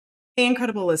Hey,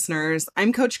 incredible listeners.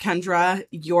 I'm Coach Kendra,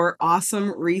 your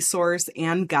awesome resource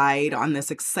and guide on this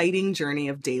exciting journey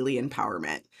of daily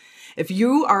empowerment. If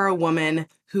you are a woman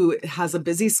who has a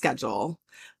busy schedule,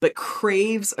 but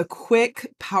craves a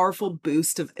quick, powerful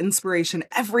boost of inspiration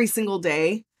every single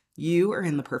day, you are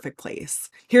in the perfect place.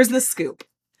 Here's the scoop.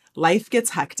 Life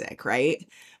gets hectic, right?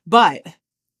 But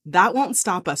that won't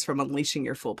stop us from unleashing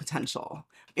your full potential.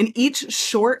 In each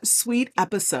short, sweet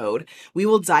episode, we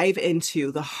will dive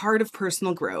into the heart of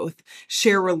personal growth,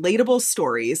 share relatable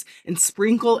stories, and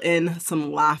sprinkle in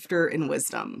some laughter and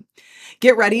wisdom.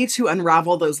 Get ready to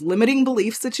unravel those limiting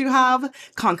beliefs that you have,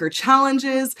 conquer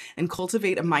challenges, and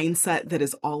cultivate a mindset that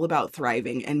is all about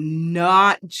thriving and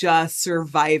not just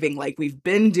surviving like we've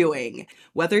been doing.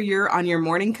 Whether you're on your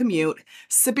morning commute,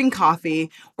 sipping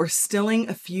coffee, or stilling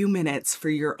a few minutes for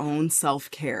your own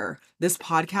self-care, this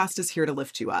podcast is here to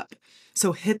lift you up.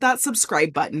 So hit that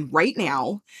subscribe button right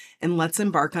now and let's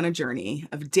embark on a journey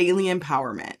of daily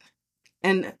empowerment.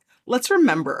 And let's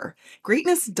remember,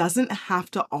 greatness doesn't have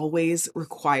to always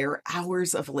require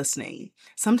hours of listening.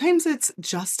 Sometimes it's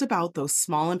just about those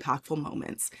small, impactful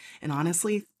moments. And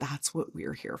honestly, that's what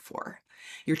we're here for.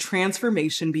 Your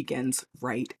transformation begins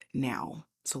right now.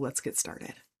 So let's get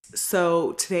started.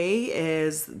 So today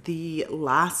is the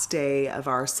last day of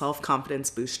our Self-Confidence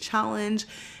Boost Challenge,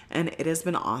 and it has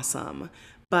been awesome.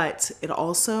 But it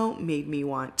also made me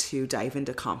want to dive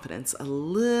into confidence a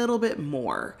little bit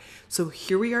more. So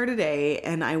here we are today,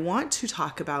 and I want to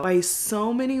talk about why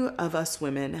so many of us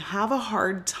women have a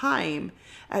hard time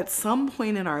at some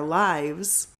point in our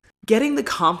lives getting the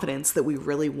confidence that we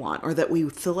really want or that we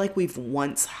feel like we've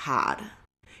once had.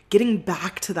 Getting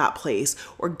back to that place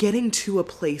or getting to a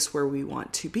place where we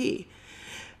want to be.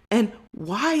 And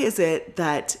why is it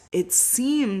that it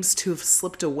seems to have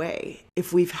slipped away?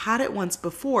 If we've had it once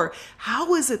before,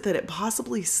 how is it that it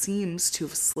possibly seems to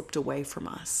have slipped away from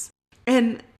us?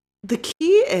 And the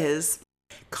key is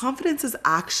confidence is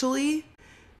actually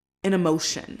an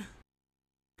emotion.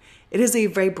 It is a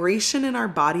vibration in our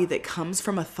body that comes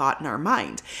from a thought in our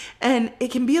mind. And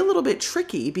it can be a little bit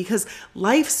tricky because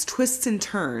life's twists and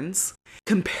turns,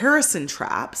 comparison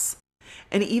traps,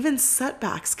 and even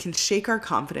setbacks can shake our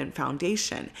confident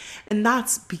foundation. And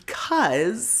that's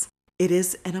because it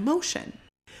is an emotion.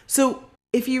 So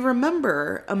if you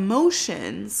remember,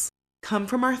 emotions come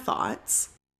from our thoughts,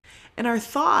 and our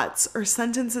thoughts are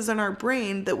sentences in our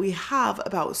brain that we have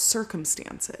about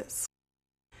circumstances.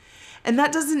 And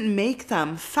that doesn't make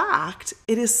them fact.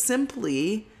 It is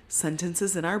simply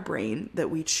sentences in our brain that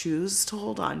we choose to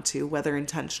hold on to, whether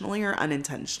intentionally or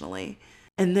unintentionally.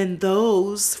 And then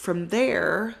those from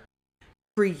there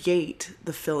create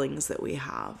the feelings that we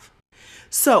have.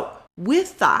 So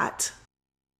with that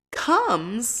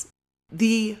comes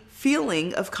the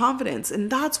feeling of confidence. And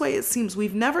that's why it seems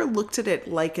we've never looked at it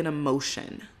like an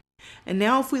emotion. And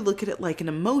now if we look at it like an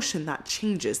emotion, that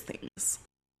changes things.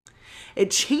 It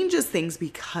changes things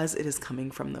because it is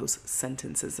coming from those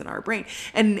sentences in our brain.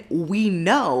 And we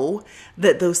know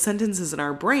that those sentences in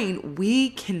our brain,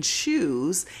 we can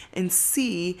choose and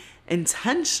see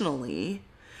intentionally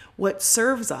what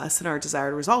serves us in our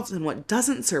desired results and what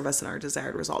doesn't serve us in our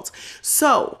desired results.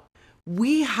 So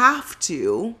we have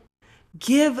to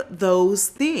give those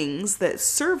things that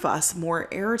serve us more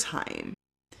airtime.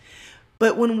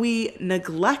 But when we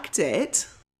neglect it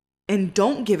and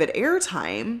don't give it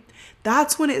airtime,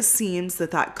 that's when it seems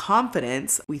that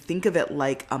confidence, we think of it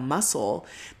like a muscle,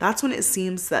 that's when it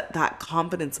seems that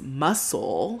confidence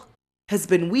muscle has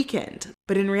been weakened.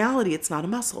 But in reality, it's not a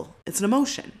muscle, it's an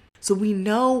emotion. So we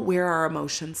know where our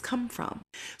emotions come from.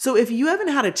 So if you haven't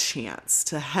had a chance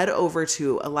to head over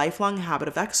to A Lifelong Habit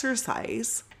of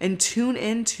Exercise and tune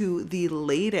into the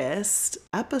latest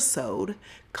episode,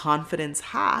 Confidence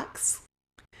Hacks,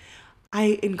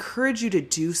 I encourage you to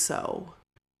do so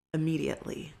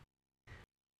immediately.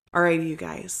 All right, you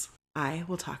guys, I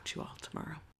will talk to you all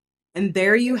tomorrow. And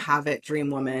there you have it, Dream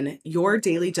Woman, your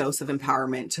daily dose of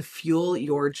empowerment to fuel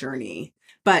your journey.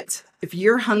 But if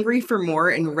you're hungry for more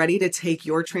and ready to take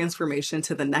your transformation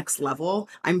to the next level,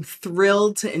 I'm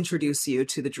thrilled to introduce you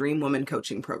to the Dream Woman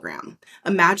Coaching Program.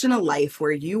 Imagine a life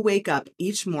where you wake up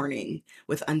each morning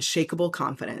with unshakable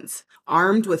confidence,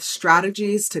 armed with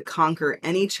strategies to conquer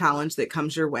any challenge that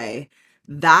comes your way.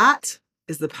 That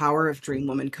is the power of Dream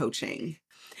Woman Coaching.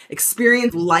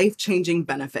 Experience life-changing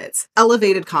benefits,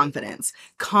 elevated confidence,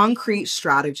 concrete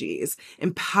strategies,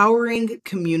 empowering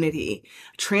community,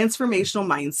 transformational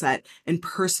mindset, and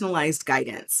personalized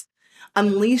guidance.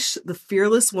 Unleash the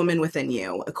fearless woman within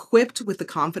you, equipped with the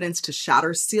confidence to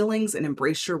shatter ceilings and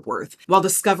embrace your worth while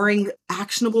discovering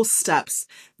actionable steps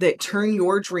that turn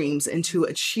your dreams into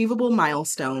achievable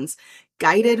milestones,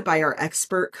 guided by our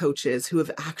expert coaches who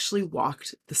have actually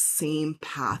walked the same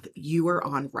path you are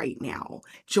on right now.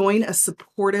 Join a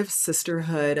supportive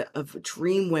sisterhood of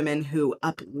dream women who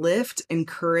uplift,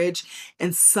 encourage,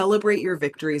 and celebrate your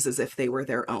victories as if they were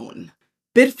their own.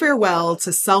 Bid farewell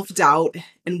to self-doubt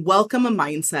and welcome a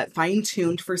mindset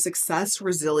fine-tuned for success,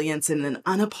 resilience, and an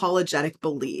unapologetic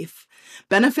belief.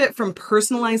 Benefit from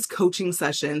personalized coaching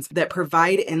sessions that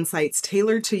provide insights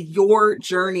tailored to your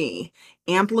journey,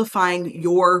 amplifying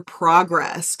your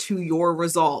progress to your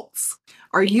results.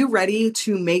 Are you ready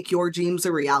to make your dreams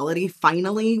a reality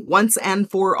finally, once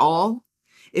and for all?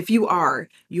 If you are,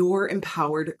 your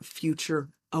empowered future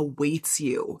awaits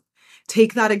you.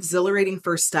 Take that exhilarating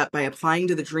first step by applying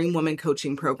to the Dream Woman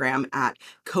Coaching Program at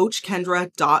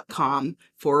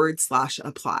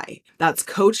coachkendra.com/apply. That's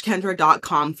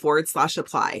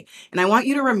coachkendra.com/apply. And I want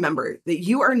you to remember that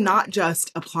you are not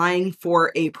just applying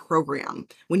for a program.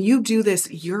 When you do this,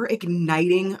 you're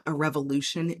igniting a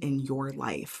revolution in your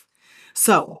life.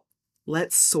 So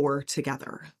let's soar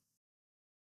together.